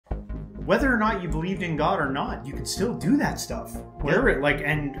whether or not you believed in God or not, you can still do that stuff. Whatever,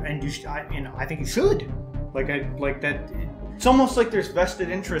 and you I think you should. Like that. It's almost like there's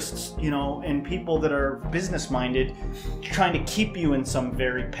vested interests, in people that are business-minded, trying to keep you in some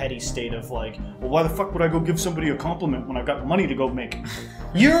very petty state of like, well, why the fuck would I go give somebody a compliment when I've got money to go make?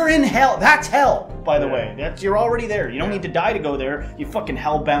 You're in hell. That's hell, by the way. You're already there. You don't need to die to go there. You fucking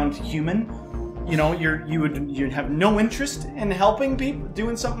hell-bound human. You'd have no interest in helping people,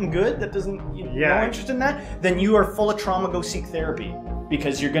 doing something good that doesn't, no interest in that. Then you are full of trauma. Go seek therapy,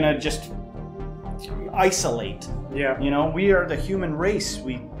 because you're gonna just isolate. Yeah. We are the human race.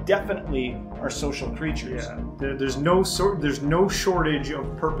 We definitely are social creatures. Yeah. There's no shortage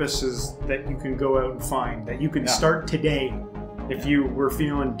of purposes that you can go out and find, that you can start today. If you were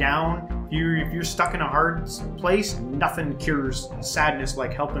feeling down, if you're stuck in a hard place, nothing cures sadness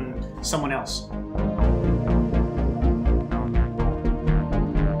like helping someone else.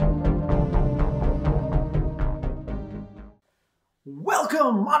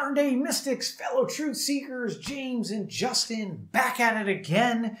 Welcome, modern day mystics, fellow truth seekers, James and Justin, back at it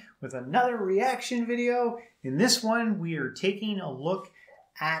again with another reaction video. In this one, we are taking a look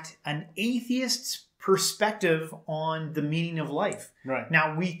at an atheist's perspective on the meaning of life. Right.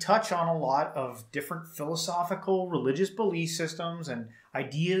 Now, we touch on a lot of different philosophical, religious belief systems and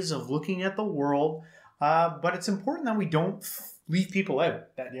ideas of looking at the world, but it's important that we don't leave people out.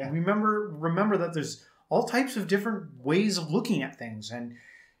 Remember that there's all types of different ways of looking at things, and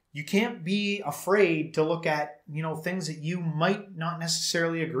you can't be afraid to look at, things that you might not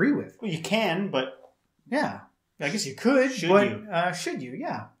necessarily agree with. Well, you can, but I guess you could. Should you?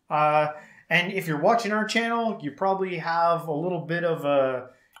 Yeah. And if you're watching our channel, you probably have a little bit of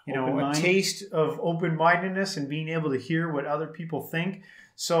a taste of open-mindedness and being able to hear what other people think.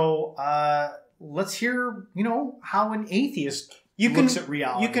 So let's hear, how an atheist looks at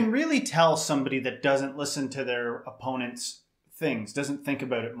reality. You can really tell somebody that doesn't listen to their opponent's things, doesn't think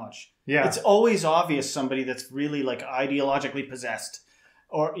about it much. Yeah. It's always obvious somebody that's really like ideologically possessed,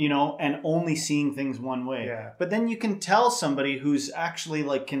 or and only seeing things one way. Yeah. But then you can tell somebody who's actually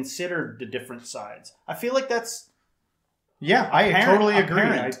like considered the different sides. I feel like that's I totally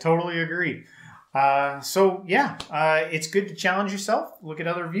agree. It's good to challenge yourself, look at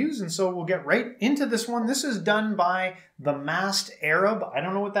other views, and so we'll get right into this one. This is done by the Masked Arab. I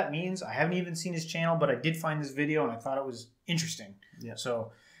don't know what that means. I haven't even seen his channel, but I did find this video and I thought it was interesting. Yeah.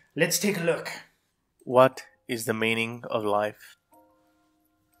 So let's take a look. What is the meaning of life?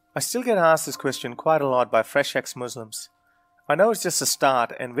 I still get asked this question quite a lot by fresh ex-Muslims. I know it's just a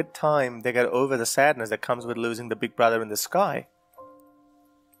start, and with time they get over the sadness that comes with losing the big brother in the sky.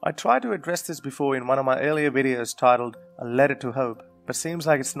 I tried to address this before in one of my earlier videos titled A Letter to Hope, but seems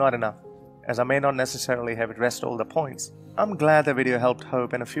like it's not enough, as I may not necessarily have addressed all the points. I'm glad the video helped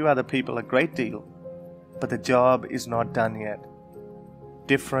Hope and a few other people a great deal, but the job is not done yet.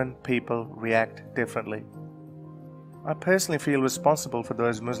 Different people react differently. I personally feel responsible for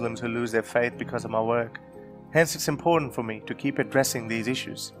those Muslims who lose their faith because of my work. Hence, it's important for me to keep addressing these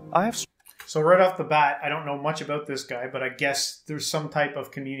issues. So right off the bat, I don't know much about this guy, but I guess there's some type of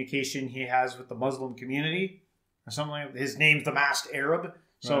communication he has with the Muslim community or something like that. His name's the Masked Arab,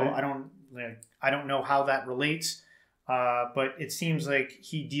 so right. I don't know how that relates, but it seems like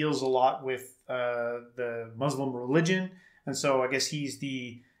he deals a lot with the Muslim religion, and so I guess he's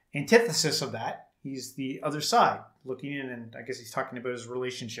the antithesis of that. He's the other side looking in, and I guess he's talking about his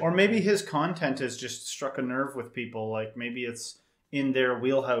relationship. Or maybe his content has just struck a nerve with people. Like maybe it's in their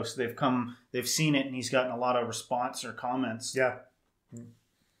wheelhouse. They've seen it, and he's gotten a lot of response or comments. Yeah.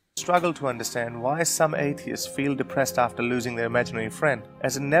 Struggle to understand why some atheists feel depressed after losing their imaginary friend,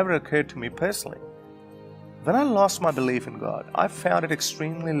 as it never occurred to me personally. When I lost my belief in God, I found it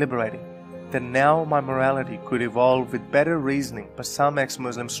extremely liberating that now my morality could evolve with better reasoning, but some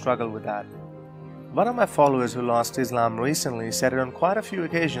ex-Muslims struggle with that. One of my followers who lost Islam recently said it on quite a few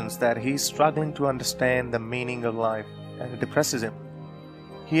occasions that he's struggling to understand the meaning of life, and it depresses him.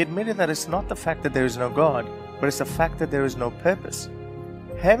 He admitted that it's not the fact that there is no God, but it's the fact that there is no purpose.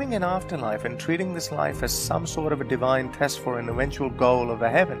 Having an afterlife and treating this life as some sort of a divine test for an eventual goal of a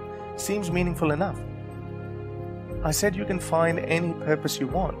heaven seems meaningful enough. I said you can find any purpose you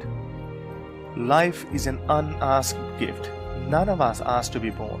want. Life is an unasked gift. None of us asked to be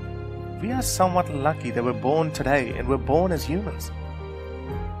born. We are somewhat lucky that we're born today, and we're born as humans.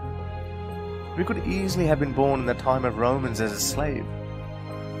 We could easily have been born in the time of Romans as a slave.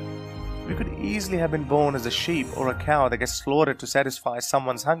 We could easily have been born as a sheep or a cow that gets slaughtered to satisfy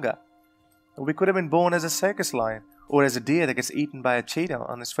someone's hunger. Or we could have been born as a circus lion or as a deer that gets eaten by a cheetah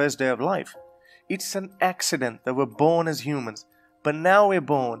on its first day of life. It's an accident that we're born as humans, but now we're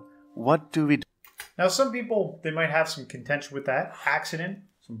born what do we do? Now, some people, they might have some contention with that. Accident.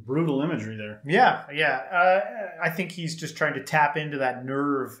 Some brutal imagery there. Yeah. I think he's just trying to tap into that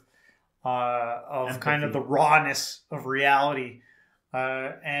nerve of Empathy. kind of the rawness of reality.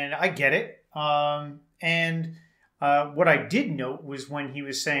 And I get it. What I did note was when he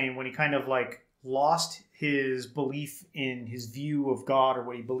was saying, when he kind of like lost his belief in his view of God or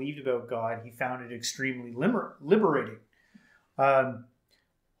what he believed about God, he found it extremely liberating. I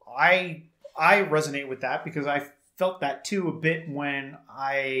resonate with that because I felt that too a bit when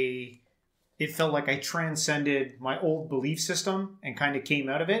it felt like I transcended my old belief system and kind of came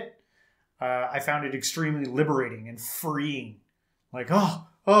out of it. I found it extremely liberating and freeing. Like,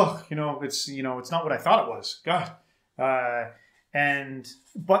 it's not what I thought it was. God.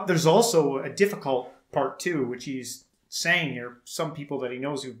 But there's also a difficult part too, which he's saying here. Some people that he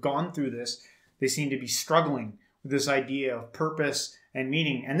knows who've gone through this, they seem to be struggling with this idea of purpose and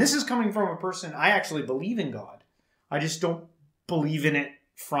meaning. And this is coming from a person, I actually believe in God. I just don't believe in it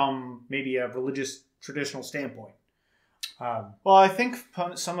from maybe a religious traditional standpoint. Well, I think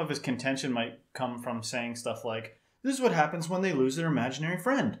some of his contention might come from saying stuff like, this is what happens when they lose their imaginary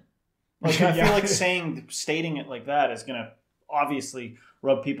friend. Like, I feel like stating it like that is going to obviously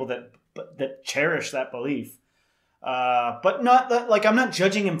rub people that cherish that belief. But not that, like, I'm not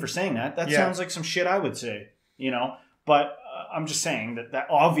judging him for saying that. That sounds like some shit I would say, But I'm just saying that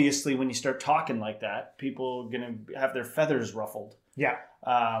obviously when you start talking like that, people are going to have their feathers ruffled. Yeah.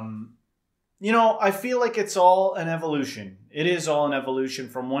 I feel like it's all an evolution. It is all an evolution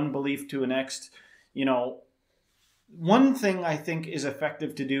from one belief to the next. One thing I think is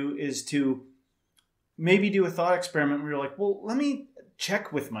effective to do is to maybe do a thought experiment where you're like, well, let me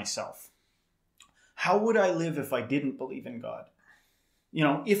check with myself. How would I live if I didn't believe in God?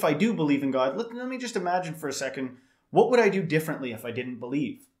 If I do believe in God, let me just imagine for a second, what would I do differently if I didn't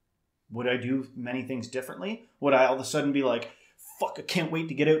believe? Would I do many things differently? Would I all of a sudden be like, fuck, I can't wait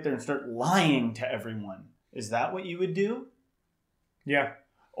to get out there and start lying to everyone? Is that what you would do? Yeah.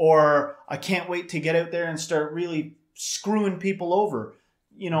 Or I can't wait to get out there and start really screwing people over.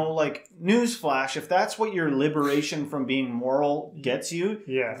 Like, newsflash, if that's what your liberation from being moral gets you,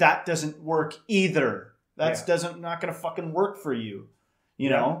 that doesn't work either. That's not going to fucking work for you. You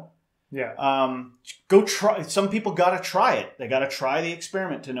know? Yeah. Go try. Some people got to try it. They got to try the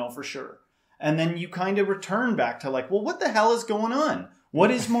experiment to know for sure. And then you kind of return back to like, well, what the hell is going on?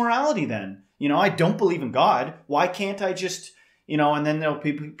 What is morality then? I don't believe in God. Why can't I just, and then there'll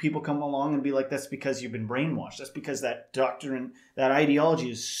people come along and be like, that's because you've been brainwashed. That's because that doctrine, that ideology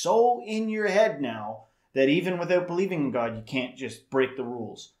is so in your head now that even without believing in God, you can't just break the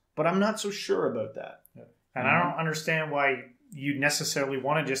rules. But I'm not so sure about that. And I don't understand why you necessarily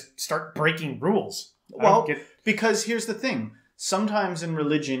want to just start breaking rules. Well, because here's the thing. Sometimes in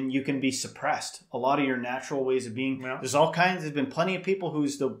religion, you can be suppressed. A lot of your natural ways of being. Yeah. There's been plenty of people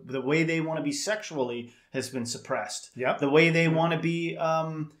whose the way they want to be sexually has been suppressed. Yep. The way they want to be,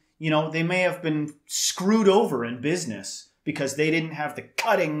 they may have been screwed over in business because they didn't have the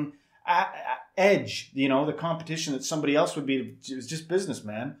cutting edge, the competition that somebody else would be. It was just business,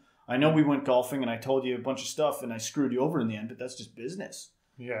 man. I know we went golfing and I told you a bunch of stuff and I screwed you over in the end, but that's just business.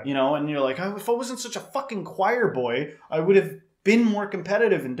 Yeah. And you're like, if I wasn't such a fucking choir boy, I would have been more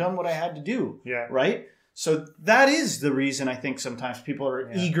competitive and done what I had to do. Yeah. Right? So that is the reason I think sometimes people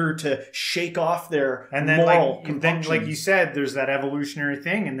are eager to shake off their moral then, like you said, there's that evolutionary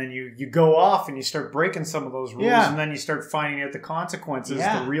thing, and then you go off and you start breaking some of those rules, and then you start finding out the consequences,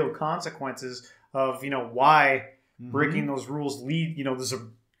 the real consequences of why breaking those rules lead. There's a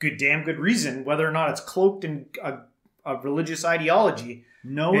damn good reason, whether or not it's cloaked in a religious ideology.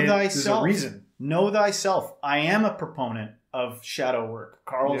 Know thyself. There's a reason. Know thyself. I am a proponent of shadow work.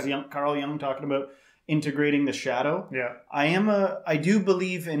 Carl Jung talking about integrating the shadow. Yeah. I do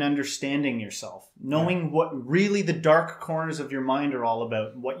believe in understanding yourself, knowing what really the dark corners of your mind are all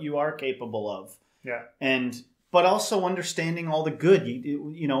about, what you are capable of. Yeah. But also understanding all the good.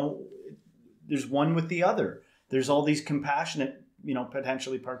 There's one with the other. There's all these compassionate,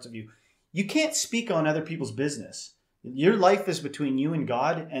 potentially parts of you. You can't speak on other people's business. Your life is between you and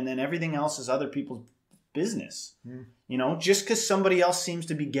God, and then everything else is other people's business. Just because somebody else seems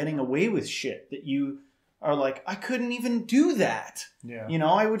to be getting away with shit that you are like, I couldn't even do that. Yeah.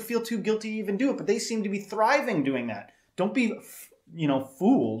 I would feel too guilty to even do it, but they seem to be thriving doing that. Don't be,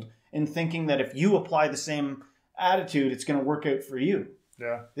 fooled in thinking that if you apply the same attitude, it's going to work out for you.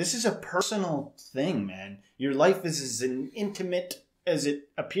 Yeah. This is a personal thing, man. Your life is as intimate as it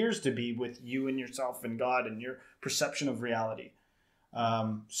appears to be with you and yourself and God and your perception of reality.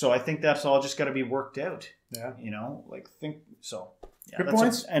 So I think that's all just got to be worked out. Yeah. Think so. Yeah, Good that's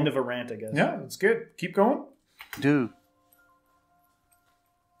points. End of a rant, I guess. Yeah, that's good. Keep going. Do.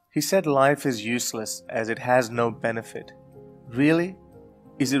 He said life is useless as it has no benefit. Really?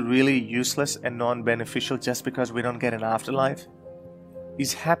 Is it really useless and non-beneficial just because we don't get an afterlife?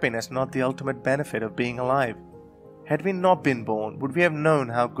 Is happiness not the ultimate benefit of being alive? Had we not been born, would we have known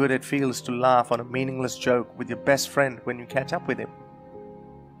how good it feels to laugh on a meaningless joke with your best friend when you catch up with him?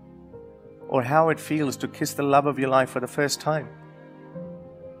 Or how it feels to kiss the love of your life for the first time?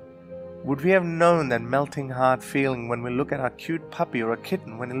 Would we have known that melting heart feeling when we look at our cute puppy or a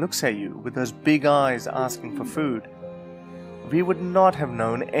kitten when it looks at you with those big eyes asking for food? We would not have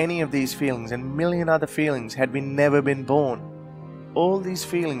known any of these feelings and a million other feelings had we never been born. All these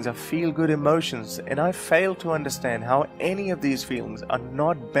feelings are feel-good emotions, and I fail to understand how any of these feelings are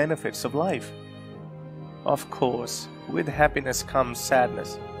not benefits of life. Of course, with happiness comes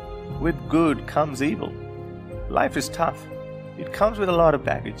sadness. With good comes evil. Life is tough. It comes with a lot of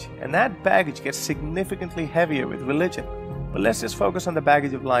baggage, and that baggage gets significantly heavier with religion. But let's just focus on the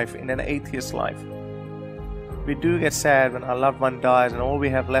baggage of life in an atheist life. We do get sad when our loved one dies and all we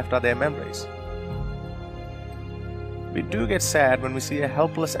have left are their memories. We do get sad when we see a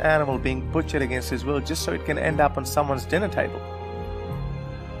helpless animal being butchered against his will just so it can end up on someone's dinner table.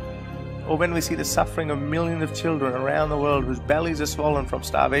 Or when we see the suffering of millions of children around the world whose bellies are swollen from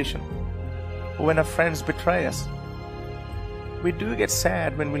starvation. Or when our friends betray us. We do get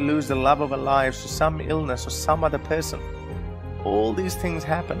sad when we lose the love of our lives to some illness or some other person. All these things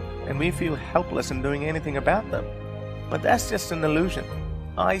happen and we feel helpless in doing anything about them. But that's just an illusion.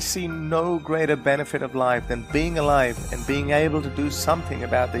 I see no greater benefit of life than being alive and being able to do something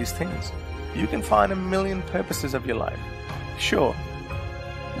about these things. You can find a million purposes of your life. Sure,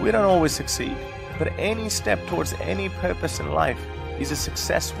 we don't always succeed, but any step towards any purpose in life is a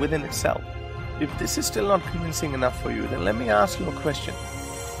success within itself. If this is still not convincing enough for you, then let me ask you a question.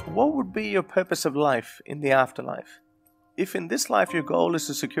 What would be your purpose of life in the afterlife? If in this life your goal is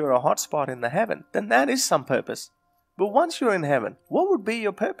to secure a hot spot in the heaven, then that is some purpose. But once you're in heaven, what would be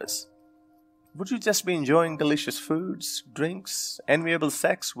your purpose? Would you just be enjoying delicious foods, drinks, enviable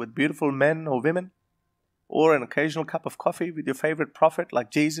sex with beautiful men or women? Or an occasional cup of coffee with your favorite prophet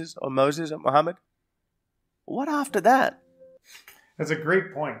like Jesus or Moses or Muhammad? What after that? That's a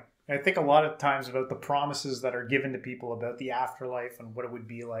great point. I think a lot of times about the promises that are given to people about the afterlife and what it would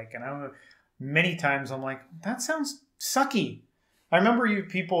be like. And I don't know, many times I'm like, that sounds sucky. I remember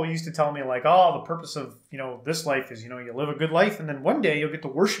people used to tell me like, oh, the purpose of, this life is, you live a good life and then one day you'll get to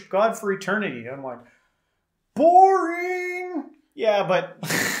worship God for eternity. I'm like, boring. Yeah, but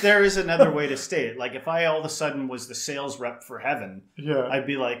there is another way to state it. Like if I all of a sudden was the sales rep for heaven, yeah, I'd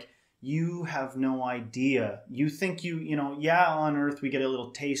be like, you have no idea. You think on earth we get a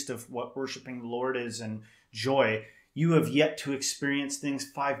little taste of what worshiping the Lord is and joy. You have yet to experience things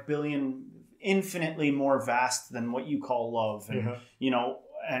 5 billion infinitely more vast than what you call love.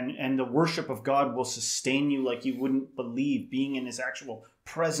 And, and the worship of God will sustain you like you wouldn't believe, being in his actual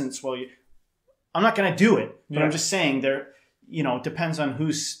presence while I'm not going to do it, but I'm just saying it depends on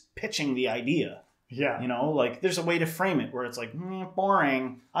who's pitching the idea. Yeah. Like there's a way to frame it where it's like,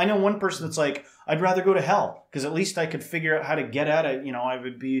 boring. I know one person that's like, I'd rather go to hell because at least I could figure out how to get out of,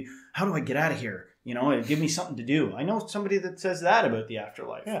 how do I get out of here? It'd give me something to do. I know somebody that says that about the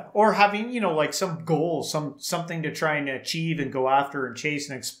afterlife. Yeah. Or having, like some goal, something to try and achieve and go after and chase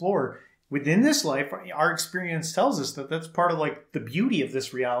and explore. Within this life, our experience tells us that that's part of like the beauty of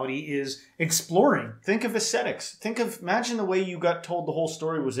this reality is exploring. Think of ascetics. Imagine the way you got told the whole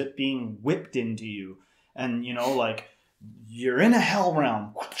story was it being whipped into you. And, like, you're in a hell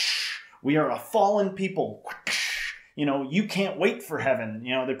realm. We are a fallen people. You can't wait for heaven.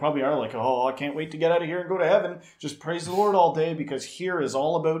 They probably are like, oh, I can't wait to get out of here and go to heaven. Just praise the Lord all day because here is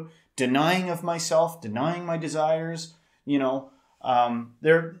all about denying of myself, denying my desires,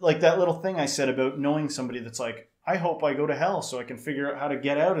 They're like that little thing I said about knowing somebody that's like, I hope I go to hell so I can figure out how to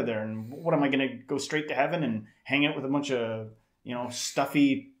get out of there. And what am I going to go straight to heaven and hang out with a bunch of,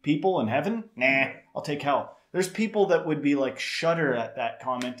 stuffy people in heaven? Nah, I'll take hell. There's people that would be like shudder at that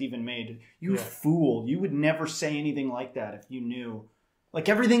comment even made. You fool. You would never say anything like that if you knew. Like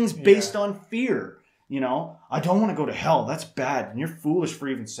everything's based on fear. I don't want to go to hell. That's bad. And you're foolish for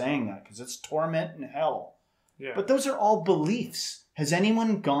even saying that because it's torment and hell. Yeah. But those are all beliefs. Has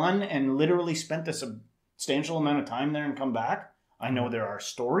anyone gone and literally spent a substantial amount of time there and come back? I know there are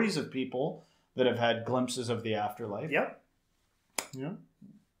stories of people that have had glimpses of the afterlife. Yep. Yeah.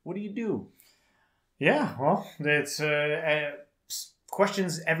 What do you do? Yeah, well, it's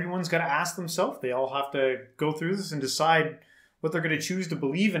questions everyone's got to ask themselves. They all have to go through this and decide what they're going to choose to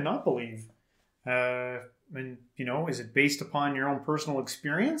believe and not believe. And, you know, is it based upon your own personal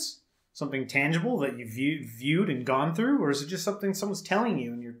experience? Something tangible that you viewed and gone through? Or is it just something someone's telling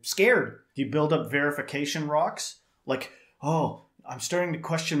you and you're scared? Do you build up verification rocks? Like, oh, I'm starting to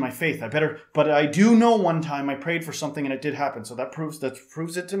question my faith. But I do know one time I prayed for something and it did happen. So that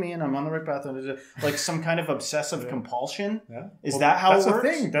proves it to me and I'm on the right path. Like some kind of obsessive compulsion. Yeah. Is that how it works? That's the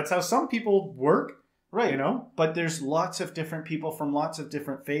thing. That's how some people work. Right. You know? But there's lots of different people from lots of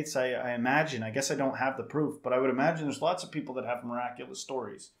different faiths, I imagine. I guess I don't have the proof, but I would imagine there's lots of people that have miraculous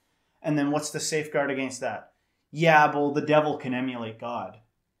stories. And then what's the safeguard against that? Yeah, well, the devil can emulate God.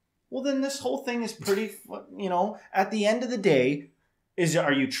 Well, then this whole thing is pretty, you know, at the end of the day,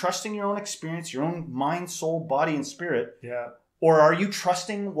 are you trusting your own experience, your own mind, soul, body, and spirit? Yeah. Or are you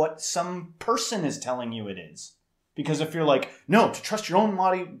trusting what some person is telling you it is? Because if you're like, no, to trust your own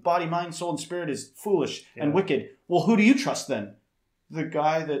body, mind, soul, and spirit is foolish and wicked. Well, who do you trust then? The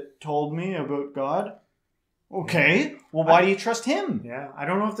guy that told me about God? Okay. Well, why do you trust him? Yeah. I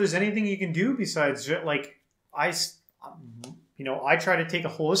don't know if there's anything you can do besides, like, I try to take a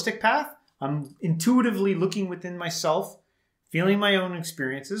holistic path. I'm intuitively looking within myself, feeling my own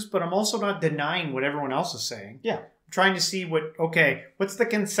experiences, but I'm also not denying what everyone else is saying. Yeah. I'm trying to see what's the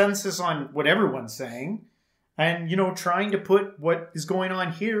consensus on what everyone's saying? And, you know, trying to put what is going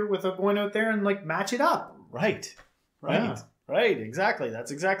on here with going out there and, like, match it up. Right. Right. Exactly. That's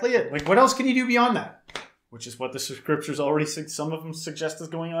exactly it. Like, what else can you do beyond that? Which is what the scriptures already, some of them suggest is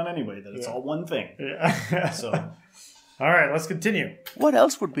going on anyway, that it's all one thing. Yeah. So, all right, let's continue. What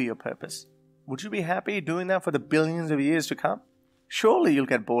else would be your purpose? Would you be happy doing that for the billions of years to come? Surely you'll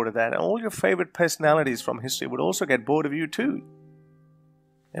get bored of that, and all your favorite personalities from history would also get bored of you too.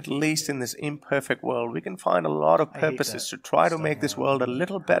 At least in this imperfect world, we can find a lot of purposes to try to make this world a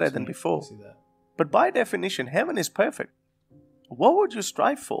little better than before. But by definition, heaven is perfect. What would you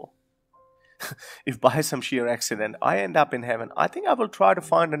strive for? If by some sheer accident I end up in heaven, I think I will try to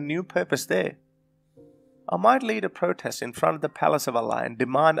find a new purpose there. I might lead a protest in front of the palace of Allah and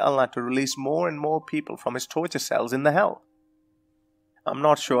demand Allah to release more and more people from his torture cells in the hell. I'm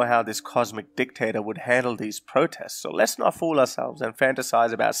not sure how this cosmic dictator would handle these protests, so let's not fool ourselves and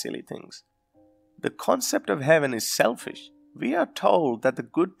fantasize about silly things. The concept of heaven is selfish. We are told that the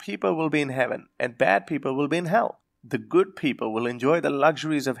good people will be in heaven and bad people will be in hell. The good people will enjoy the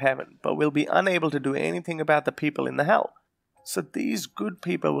luxuries of heaven, but will be unable to do anything about the people in the hell. So these good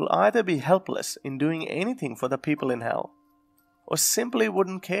people will either be helpless in doing anything for the people in hell, or simply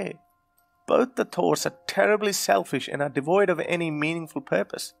wouldn't care. Both the thoughts are terribly selfish and are devoid of any meaningful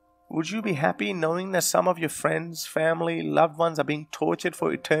purpose. Would you be happy knowing that some of your friends, family, loved ones are being tortured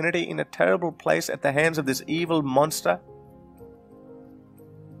for eternity in a terrible place at the hands of this evil monster?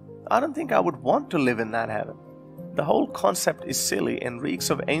 I don't think I would want to live in that heaven. The whole concept is silly and reeks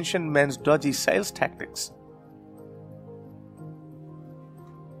of ancient men's dodgy sales tactics.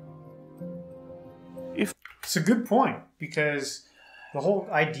 It's a good point, because the whole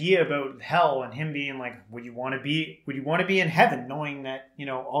idea about hell and him being like, would you want to be in heaven knowing that, you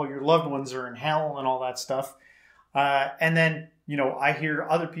know, all your loved ones are in hell and all that stuff. And then, you know, I hear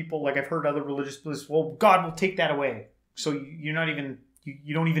other people, like I've heard other religious beliefs, well, God will take that away. So you're not even,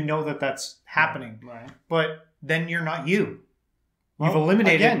 you don't even know that that's happening. Right. But then you're not you. Well,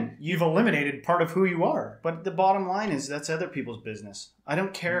 you've eliminated part of who you are. But the bottom line is that's other people's business. I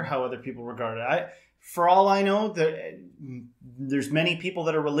don't care how other people regard it. For all I know, there's many people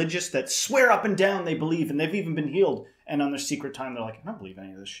that are religious that swear up and down they believe, and they've even been healed. And on their secret time, they're like, I don't believe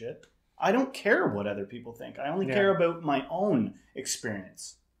any of this shit. I don't care what other people think. I only care about my own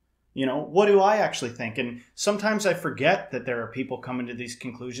experience. You know, what do I actually think? And sometimes I forget that there are people coming to these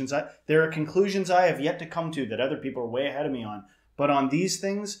conclusions. There are conclusions I have yet to come to that other people are way ahead of me on. But on these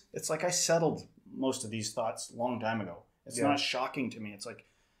things, it's like I settled most of these thoughts a long time ago. It's not shocking to me. It's like,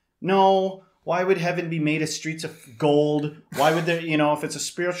 no, why would heaven be made of streets of gold? Why would there, you know, if it's a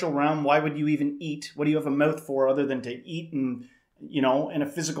spiritual realm, why would you even eat? What do you have a mouth for other than to eat? And, you know, in a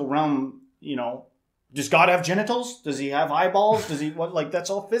physical realm, you know, does God have genitals? Does he have eyeballs? Does he, what, like, that's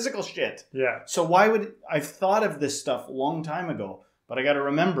all physical shit. Yeah. So why would, I've thought of this stuff a long time ago, but I got to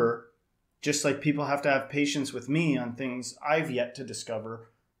remember, just like people have to have patience with me on things I've yet to discover,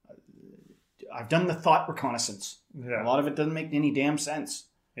 I've done the thought reconnaissance. Yeah. A lot of it doesn't make any damn sense.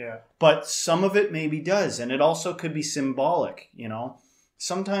 Yeah. But some of it maybe does. And it also could be symbolic, you know.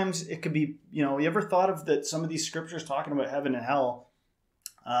 Sometimes it could be, you know, you ever thought of that some of these scriptures talking about heaven and hell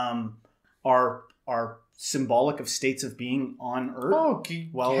are symbolic of states of being on earth? Oh,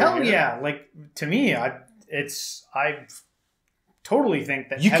 hell yeah. Like, to me, I totally think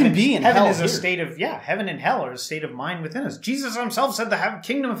that you can be in heaven hell is here. a state of, heaven and hell are a state of mind within us. Jesus himself said the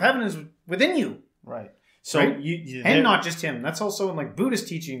kingdom of heaven is within you. Right. So right? And not just him. That's also in like Buddhist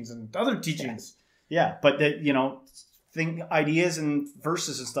teachings and other teachings. Yeah, but that, you know, ideas and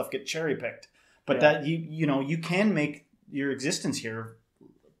verses and stuff get cherry picked. But that you know, you can make your existence here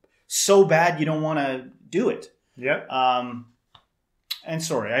so bad you don't want to do it. Yeah. And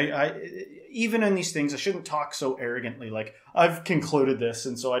sorry, I even in these things, I shouldn't talk so arrogantly. Like, I've concluded this,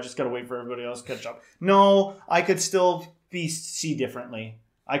 and so I just got to wait for everybody else to catch up. No, I could still see differently.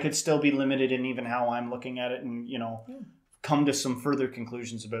 I could still be limited in even how I'm looking at it, and, you know, come to some further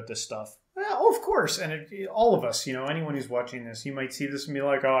conclusions about this stuff. Well, of course, and all of us, you know, anyone who's watching this, you might see this and be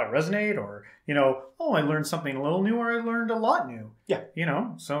like, "Oh, I resonate," or, you know, "Oh, I learned something a little new," or "I learned a lot new." Yeah, you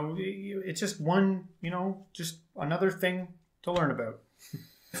know, so it's just one, you know, just another thing to learn about.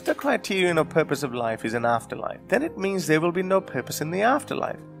 If the criterion of purpose of life is an afterlife, then it means there will be no purpose in the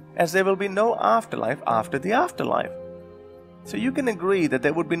afterlife, as there will be no afterlife after the afterlife. So you can agree that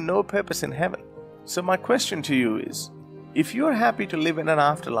there would be no purpose in heaven. So my question to you is, if you are happy to live in an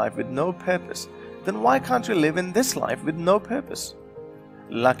afterlife with no purpose, then why can't you live in this life with no purpose?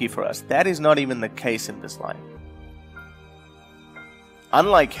 Lucky for us, that is not even the case in this life.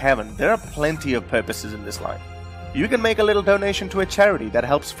 Unlike heaven, there are plenty of purposes in this life. You can make a little donation to a charity that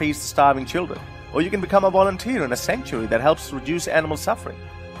helps feed starving children, or you can become a volunteer in a sanctuary that helps reduce animal suffering.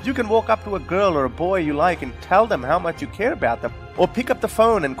 You can walk up to a girl or a boy you like and tell them how much you care about them, or pick up the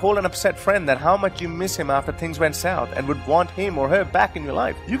phone and call an upset friend that how much you miss him after things went south and would want him or her back in your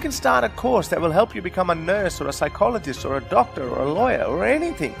life. You can start a course that will help you become a nurse or a psychologist or a doctor or a lawyer or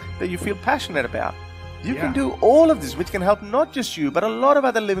anything that you feel passionate about. You can do all of this, which can help not just you, but a lot of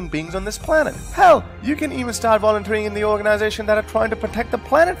other living beings on this planet. Hell, you can even start volunteering in the organization that are trying to protect the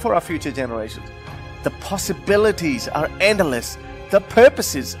planet for our future generations. The possibilities are endless. The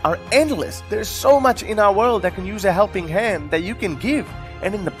purposes are endless. There's so much in our world that can use a helping hand that you can give,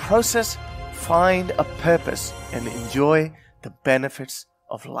 and in the process, find a purpose and enjoy the benefits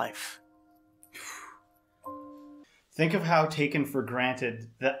of life. Think of how taken for granted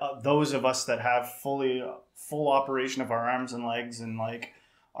that those of us that have full operation of our arms and legs and like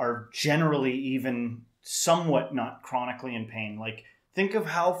are generally even somewhat not chronically in pain. Like, think of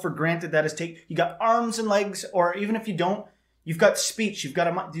how for granted that is taken. You got arms and legs, or even if you don't, you've got speech. You've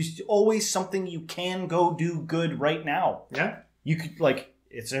got there's always something you can go do good right now. Yeah, you could like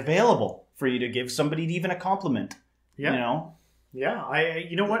it's available for you to give somebody even a compliment. Yeah, you know. Yeah,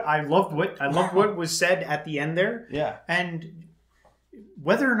 you know what? I loved what was said at the end there. Yeah. And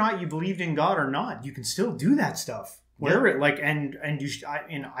whether or not you believed in God or not, you can still do that stuff. Whatever it like, and you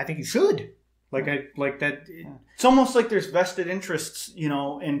I think you should. Like that. It's almost like there's vested interests, you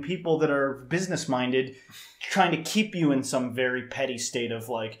know, in people that are business minded, trying to keep you in some very petty state of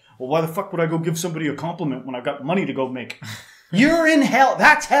like, well, why the fuck would I go give somebody a compliment when I've got money to go make? You're in hell.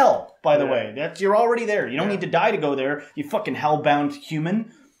 That's hell, by the way. You're already there. You don't need to die to go there. You fucking hellbound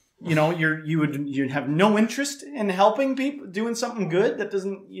human. You know, you'd have no interest in helping people, doing something good that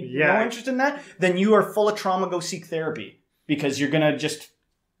doesn't. No interest in that. Then you are full of trauma. Go seek therapy because you're gonna just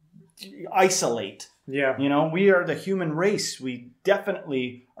isolate. Yeah. You know, we are the human race. We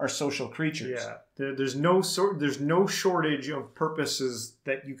definitely are social creatures. Yeah. There's no shortage of purposes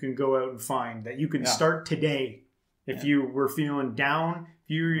that you can go out and find that you can start today. If you were feeling down,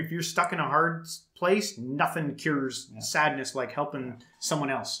 if you're stuck in a hard place, nothing cures sadness like helping someone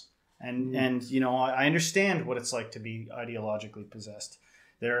else. And you know, I understand what it's like to be ideologically possessed.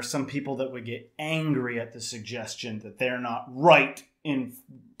 There are some people that would get angry at the suggestion that they're not right in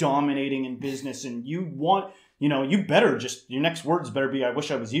dominating in business, and you better just, your next words better be, "I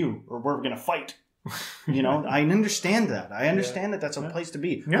wish I was you," or "We're going to fight." You know, I understand that. I understand that that's a place to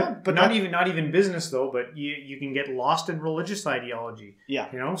be. Yeah, but not even business though. But you can get lost in religious ideology. Yeah,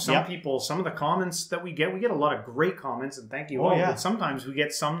 you know, some people, some of the comments that we get a lot of great comments, and thank you all. But sometimes we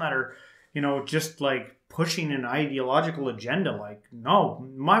get some that are, you know, just like pushing an ideological agenda. Like, no,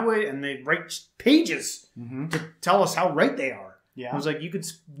 my way, and they write pages to tell us how right they are. Yeah, I was like, you could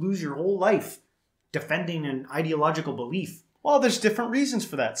lose your whole life defending an ideological belief. Well, there's different reasons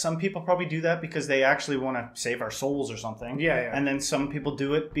for that. Some people probably do that because they actually want to save our souls or something. Yeah. And then some people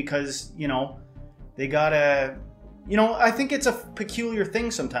do it because, you know, they gotta... You know, I think it's a peculiar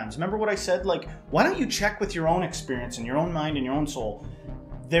thing sometimes. Remember what I said? Like, why don't you check with your own experience and your own mind and your own soul?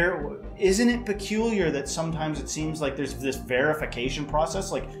 Isn't it peculiar that sometimes it seems like there's this verification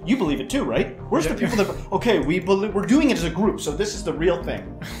process? Like, you believe it too, right? Where's the people that... Okay, we're doing it as a group, so this is the real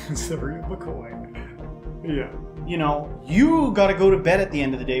thing. It's the real McCoy. Yeah. You know, you got to go to bed at the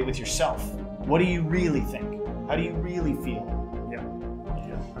end of the day with yourself. What do you really think? How do you really feel? Yeah,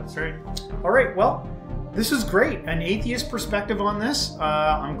 that's right. All right, well, this is great. An atheist perspective on this.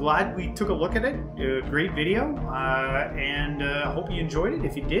 I'm glad we took a look at it. Great video. And I hope you enjoyed it.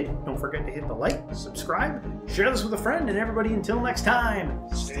 If you did, don't forget to hit the like, subscribe, share this with a friend, and everybody until next time,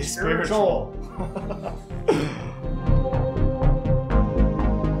 stay spiritual.